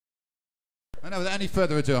I know, without any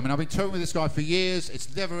further ado, I mean, I've been touring with this guy for years.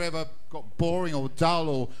 It's never ever got boring or dull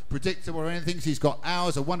or predictable or anything. He's got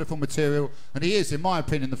hours of wonderful material, and he is, in my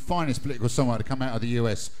opinion, the finest political songwriter to come out of the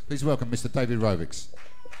US. Please welcome Mr. David Rovics.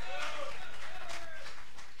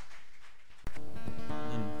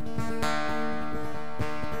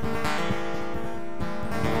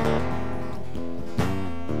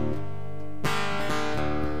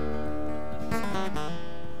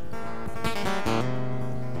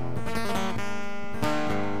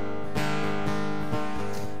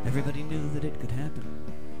 Everybody knew that it could happen.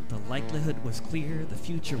 The likelihood was clear, the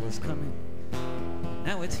future was coming.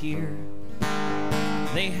 Now it's here.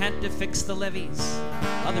 They had to fix the levees,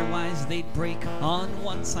 otherwise they'd break. On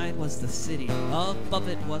one side was the city, above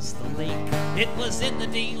it was the lake. It was in the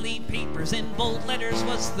daily papers, in bold letters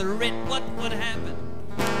was the writ. What would happen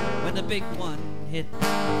when the big one hit?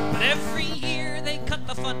 But every year they cut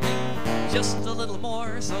the funding just a little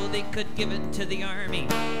more, so they could give it to the army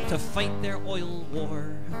to fight their oil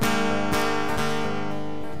war.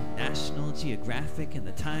 National Geographic and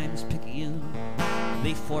the Times-Picayune,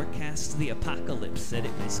 they forecast the apocalypse, said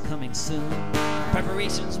it was coming soon.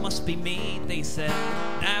 Preparations must be made, they said,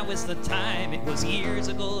 now is the time. It was years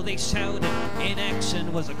ago they shouted,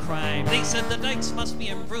 inaction was a crime. They said the dikes must be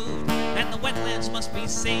improved and the wetlands must be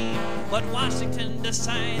saved, but Washington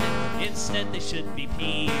decided instead they should be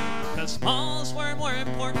paved, cause smalls were more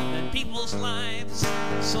important than people's lives.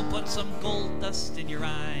 So put some gold dust in your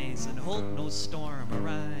eyes and hope no storm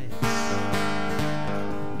arrives.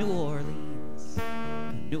 New Orleans,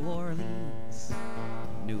 New Orleans,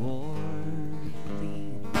 New Orleans.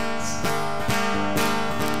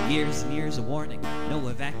 Years and years of warning, no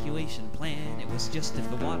evacuation plan. It was just if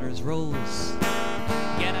the waters rose,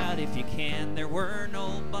 get out if you can. There were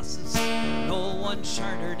no buses, no one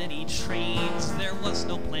chartered any trains. There was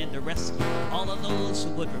no plan to rescue all of those who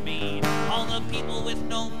would remain. All the people with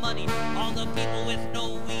no money, all the people with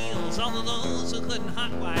no wheels, all of those who couldn't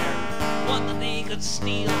hotwire one that they could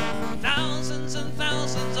steal. Thousands and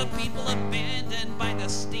thousands of people abandoned by the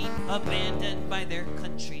state, abandoned by their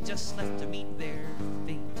country, just left to meet their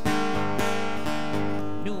fate.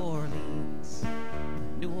 New Orleans,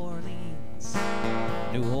 New Orleans,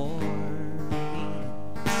 New Orleans.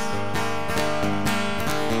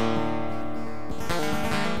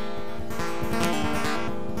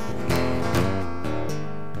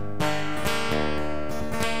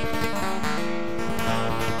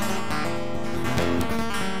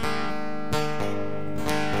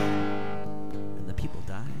 And the people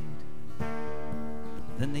died.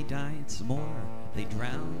 Then they died some more. They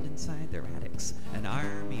drowned inside their attics. An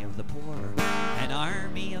army of the poor, an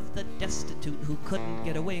army of the destitute who couldn't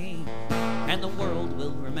get away. And the world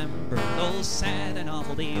will remember those sad and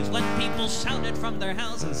awful days when people shouted from their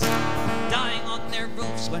houses, dying on their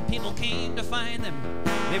roofs. When people came to find them,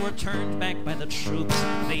 they were turned back by the troops.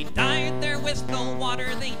 They died there with no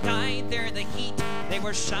water, they died there in the heat. They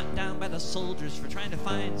were shot down by the soldiers for trying to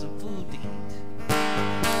find some food to eat.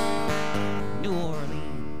 New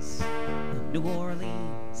Orleans, New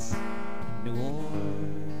Orleans, New Orleans.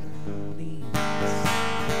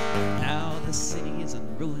 Now the city is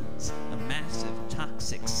in ruins, a massive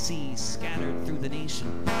toxic sea scattered through the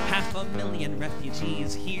nation. 500,000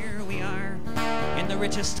 refugees, here we are, in the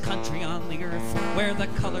richest country on the earth, where the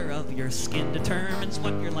color of your skin determines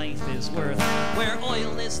what your life is worth, where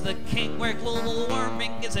oil is the king, where global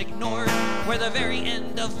warming is ignored, where the very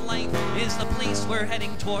end of life is the place we're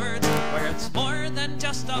heading towards, where it's more than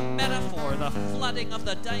just a metaphor, the flooding of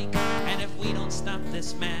the dike. And if we don't stop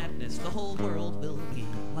this madness, the whole world will be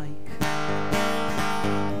like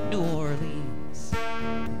New Orleans,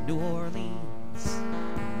 New Orleans,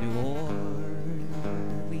 New Orleans,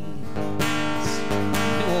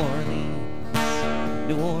 New Orleans,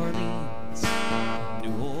 New Orleans,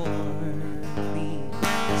 New Orleans.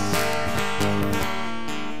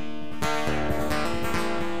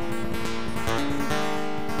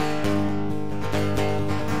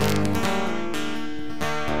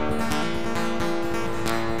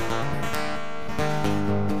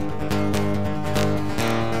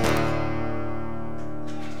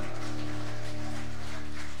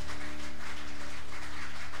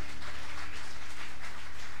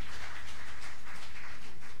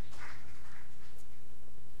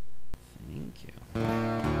 Thank you.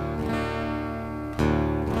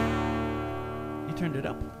 You turned it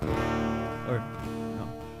up? Or no?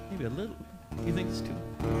 Maybe a little. You think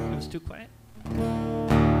it was too quiet?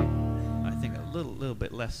 I think a little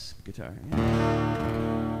bit less guitar.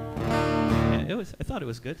 Yeah, it was. I thought it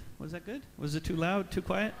was good. Was that good? Was it too loud? Too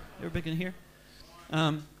quiet? Everybody can hear?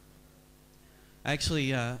 I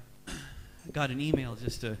actually got an email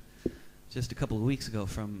just a just a couple of weeks ago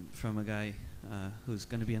from a guy who's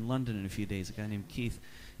going to be in London in a few days, a guy named Keith.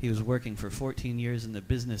 He was working for 14 years in the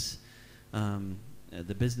business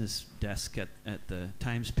desk at the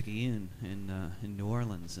Times-Picayune in New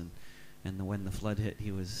Orleans, and when the flood hit,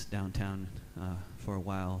 he was downtown for a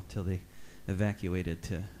while till they evacuated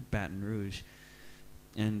to Baton Rouge,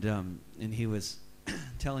 and he was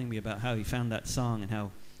telling me about how he found that song and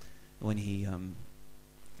how when he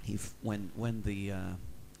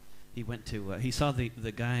went to he saw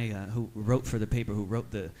the guy who wrote for the paper, who wrote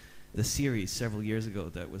the series several years ago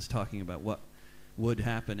that was talking about what would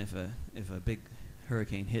happen if a big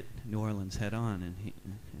hurricane hit New Orleans head on,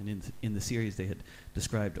 and in the series they had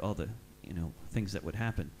described all the things that would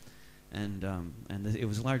happen, and it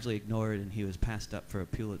was largely ignored, and he was passed up for a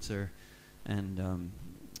Pulitzer, and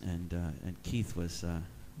Keith was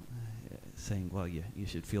saying, well, you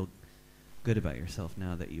should feel good about yourself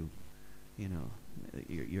now that your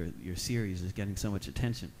series is getting so much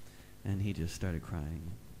attention, and he just started crying.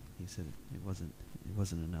 He said it wasn't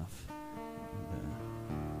enough. And,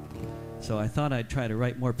 so I thought I'd try to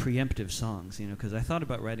write more preemptive songs, because I thought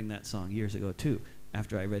about writing that song years ago too,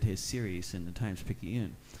 after I read his series in the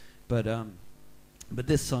Times-Picayune. But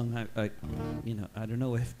this song, I don't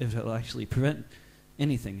know if it'll actually prevent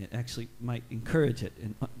anything. It actually might encourage it,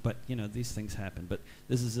 but these things happen. But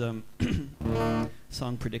this is a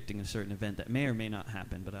song predicting a certain event that may or may not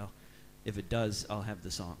happen, but if it does, I'll have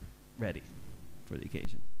the song ready for the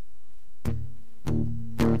occasion.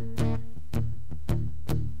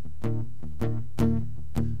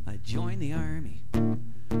 I joined the army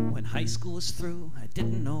when high school was through. I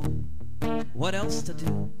didn't know what else to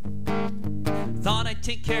do. Thought I'd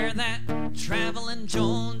take care of that traveling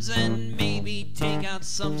Jones and maybe take out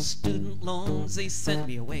some student loans. They sent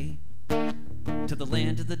me away to the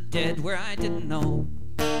land of the dead where I didn't know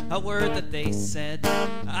a word that they said.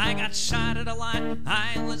 I got shot at a lot,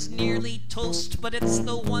 I was nearly toast, but it's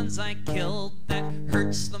the ones I killed that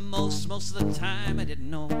hurts the most. Most of the time I didn't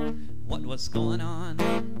know what was going on.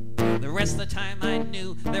 The rest of the time I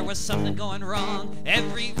knew there was something going wrong.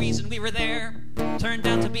 Every reason we were there turned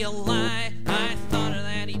out to be a lie. I thought of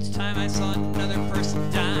that each time I saw another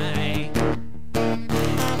person die.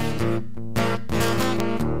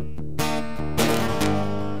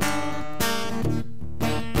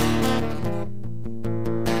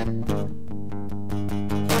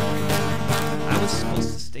 I was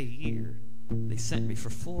supposed to stay here. They sent me for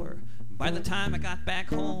 4. By the time I got back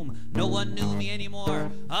home, no one knew me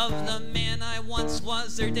anymore. Of the man I once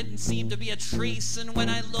was, there didn't seem to be a trace. And when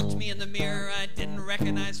I looked me in the mirror, I didn't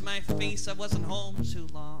recognize my face. I wasn't home too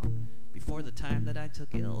long before the time that I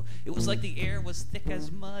took ill. It was like the air was thick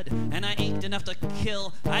as mud, and I ached enough to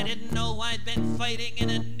kill. I didn't know I'd been fighting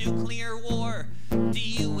in a nuclear war.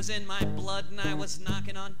 DU was in my blood, and I was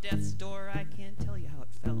knocking on death's door. I can't tell you how it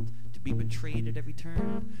felt to be betrayed at every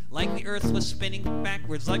turn. Like the earth was spinning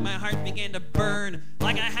backwards, like my heart began to burn,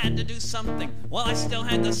 like I had to do something while I still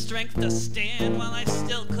had the strength to stand, while I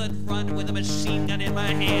still could run with a machine gun in my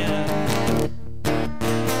hand.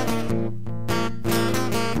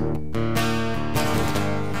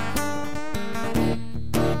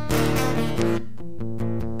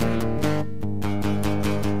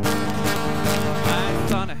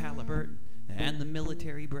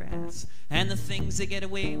 And the things they get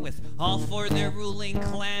away with, all for their ruling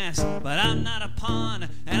class. But I'm not a pawn,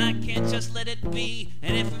 and I can't just let it be.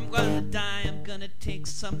 And if I'm gonna die, I'm gonna take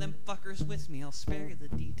some of them fuckers with me. I'll spare you the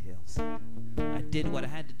details. I did what I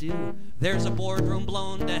had to do. There's a boardroom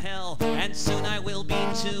blown to hell, and soon I will be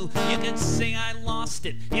too. You can say I lost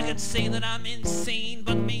it, you can say that I'm insane,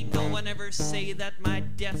 but may no one ever say that my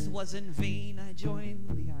death was in vain. I joined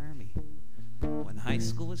the army when high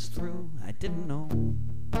school was through. I didn't know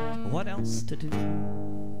what else to do.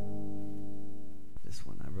 This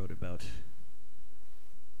one I wrote about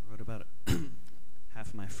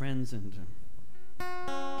half my friends, and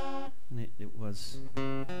it was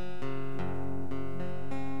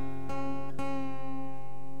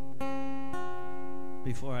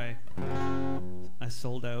before I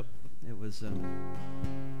sold out. It was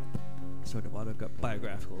sort of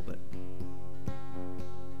autobiographical, but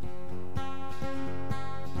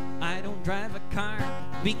I don't drive a car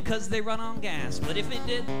because they run on gas, but if it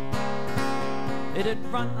did, it'd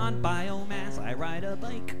run on biomass. I ride a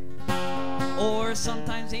bike or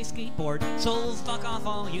sometimes a skateboard, so fuck off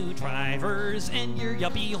all you drivers and your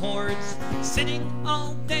yuppie hordes sitting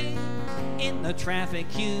all day in the traffic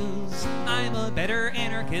queues. I'm a better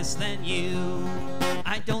anarchist than you.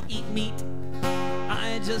 I don't eat meat,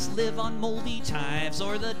 I just live on moldy chives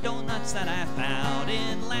or the donuts that I found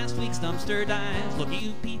in last week's dumpster dives. Look,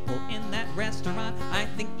 you people in that restaurant, I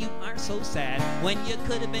think you are so so sad when you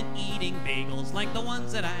could have been eating bagels like the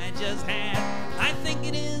ones that I just had. I think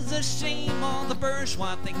it is a shame all the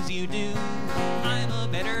bourgeois things you do. I'm a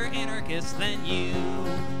better anarchist than you.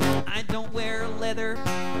 I don't wear leather,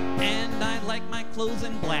 and I like my clothes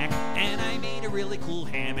in black, and I made a really cool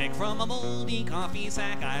hammock from a moldy coffee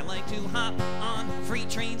sack. I like to hop on freight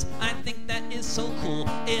trains, I think that is so cool.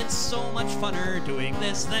 It's so much funner doing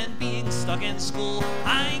this than being stuck in school.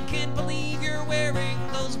 I can't believe you're wearing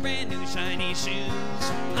those brand new shiny shoes.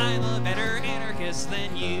 I'm a better anarchist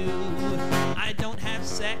than you. I don't have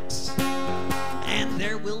sex, and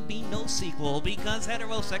there will be no sequel, because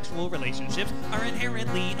heterosexual relationships are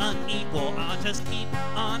inherently unequal. I'll just keep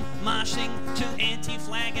on moshing to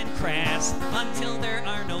Anti-Flag and Crass until there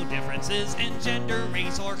are no differences in gender,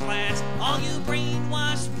 race, or class. All you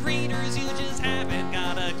brainwashed readers, you just haven't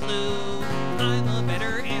got a clue. I'm a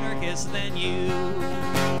better anarchist than you.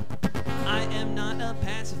 I am not a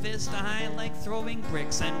pacifist, I like throwing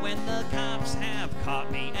bricks, and when the cops have caught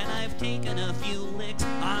me and I've taken a few licks,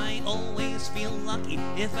 I always feel lucky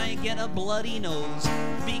if I get a bloody nose,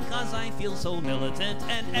 because I feel so militant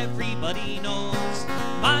and everybody knows.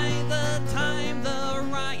 By the time the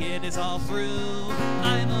riot is all through,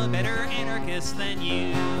 I'm a better anarchist than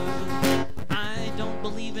you. I don't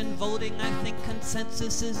believe in voting, I think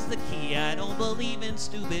consensus is the key. I don't believe in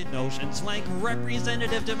stupid notions like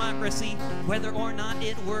representative democracy. Whether or not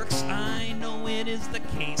it works, I know it is the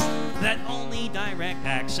case that only direct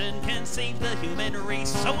action can save the human race.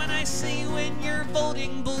 So when I see you in your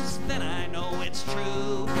voting booths, then I know it's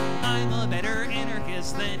true. I'm a better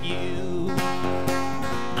anarchist than you.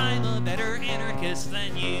 I'm a better anarchist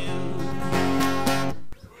than you.